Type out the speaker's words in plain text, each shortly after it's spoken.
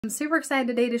I'm super excited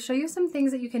today to show you some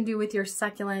things that you can do with your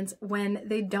succulents when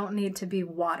they don't need to be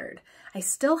watered. I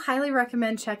still highly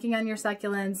recommend checking on your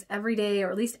succulents every day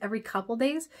or at least every couple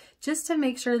days just to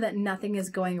make sure that nothing is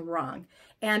going wrong.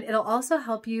 And it'll also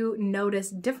help you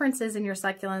notice differences in your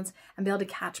succulents and be able to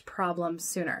catch problems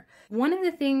sooner. One of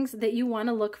the things that you want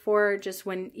to look for just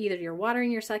when either you're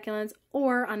watering your succulents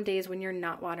or on days when you're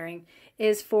not watering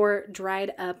is for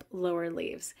dried up lower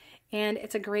leaves. And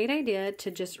it's a great idea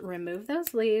to just remove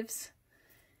those leaves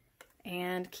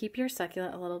and keep your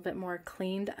succulent a little bit more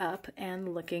cleaned up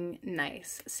and looking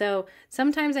nice. So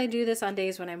sometimes I do this on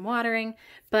days when I'm watering,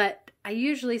 but I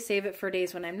usually save it for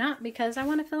days when I'm not because I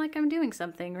want to feel like I'm doing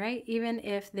something, right? Even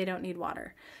if they don't need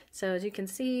water. So as you can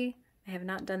see, I have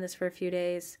not done this for a few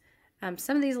days.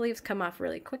 Some of these leaves come off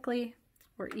really quickly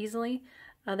or easily.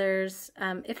 Others,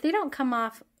 if they don't come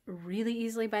off really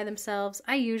easily by themselves,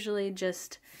 I usually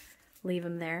just leave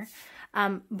them there.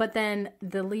 But then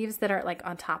the leaves that are like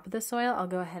on top of the soil, I'll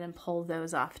go ahead and pull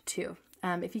those off too.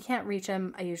 If you can't reach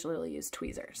them, I usually will use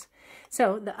tweezers.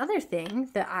 So the other thing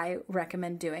that I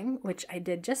recommend doing, which I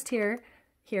did just here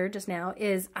just now,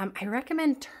 is I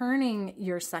recommend turning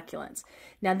your succulents.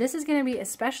 Now this is going to be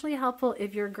especially helpful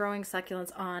if you're growing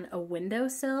succulents on a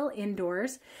windowsill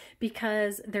indoors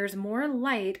because there's more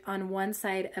light on one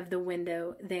side of the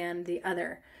window than the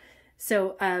other.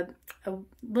 So a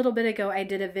little bit ago, I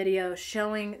did a video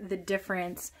showing the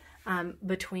difference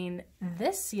between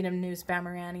this News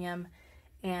Bamaranium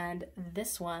and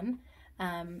this one.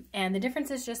 And the difference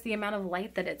is just the amount of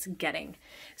light that it's getting.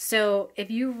 So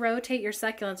if you rotate your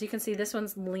succulents, you can see this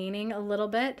one's leaning a little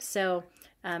bit. So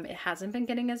it hasn't been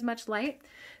getting as much light.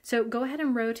 So go ahead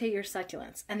and rotate your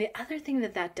succulents. And the other thing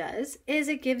that that does is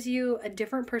it gives you a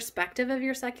different perspective of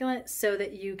your succulent so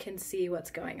that you can see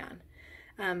what's going on.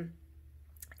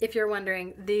 If you're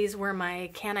wondering, these were my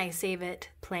can I save it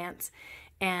plants,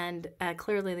 and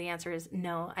clearly the answer is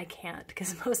no, I can't,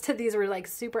 because most of these were like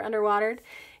super underwatered,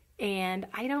 and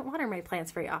I don't water my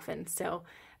plants very often, so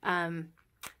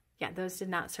yeah, those did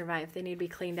not survive. They need to be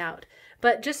cleaned out.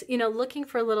 But just, looking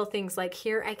for little things like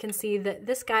here, I can see that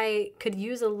this guy could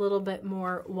use a little bit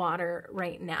more water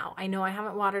right now. I know I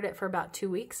haven't watered it for about 2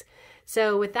 weeks.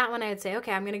 So with that one, I would say,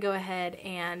 okay, I'm going to go ahead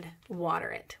and water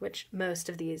it, which most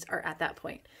of these are at that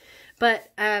point.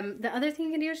 But the other thing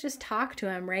you can do is just talk to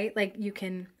them, right? Like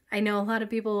I know a lot of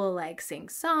people will like sing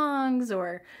songs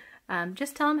or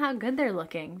just tell them how good they're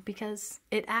looking because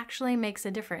it actually makes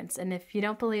a difference. And if you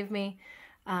don't believe me,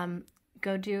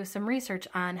 go do some research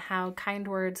on how kind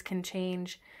words can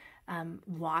change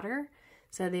water.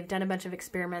 So they've done a bunch of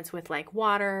experiments with like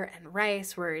water and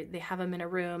rice where they have them in a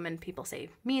room and people say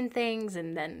mean things,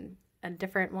 and then a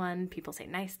different one, people say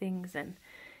nice things, and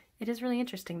it is really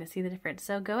interesting to see the difference.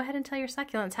 So go ahead and tell your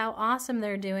succulents how awesome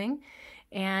they're doing,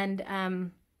 and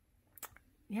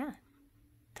yeah,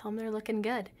 tell them they're looking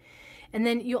good. And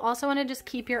then you also want to just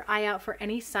keep your eye out for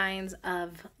any signs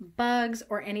of bugs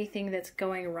or anything that's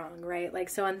going wrong, right? Like,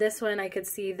 so on this one, I could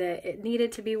see that it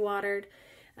needed to be watered.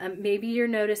 Maybe you're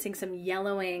noticing some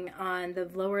yellowing on the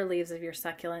lower leaves of your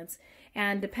succulents.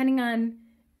 And depending on,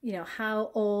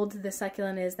 how old the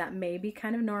succulent is, that may be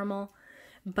kind of normal.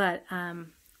 But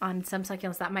on some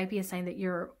succulents, that might be a sign that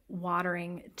you're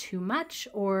watering too much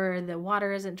or the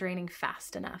water isn't draining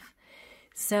fast enough.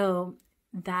 So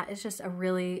that is just a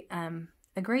really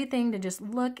a great thing to just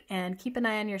look and keep an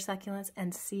eye on your succulents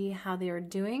and see how they are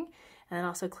doing, and then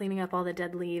also cleaning up all the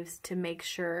dead leaves to make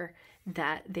sure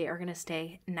that they are going to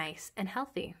stay nice and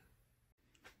healthy.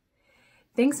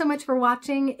 Thanks so much for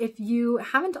watching. If you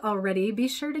haven't already, be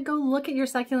sure to go look at your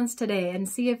succulents today and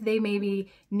see if they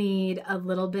maybe need a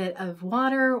little bit of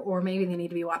water or maybe they need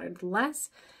to be watered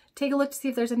less. Take a look to see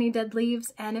if there's any dead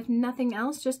leaves, and if nothing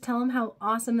else, just tell them how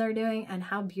awesome they're doing and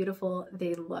how beautiful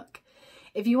they look.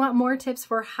 If you want more tips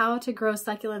for how to grow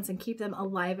succulents and keep them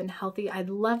alive and healthy, I'd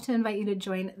love to invite you to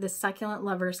join the Succulent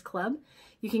Lovers Club.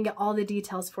 You can get all the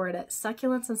details for it at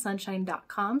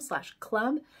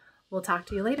succulentsandsunshine.com/club. We'll talk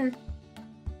to you later.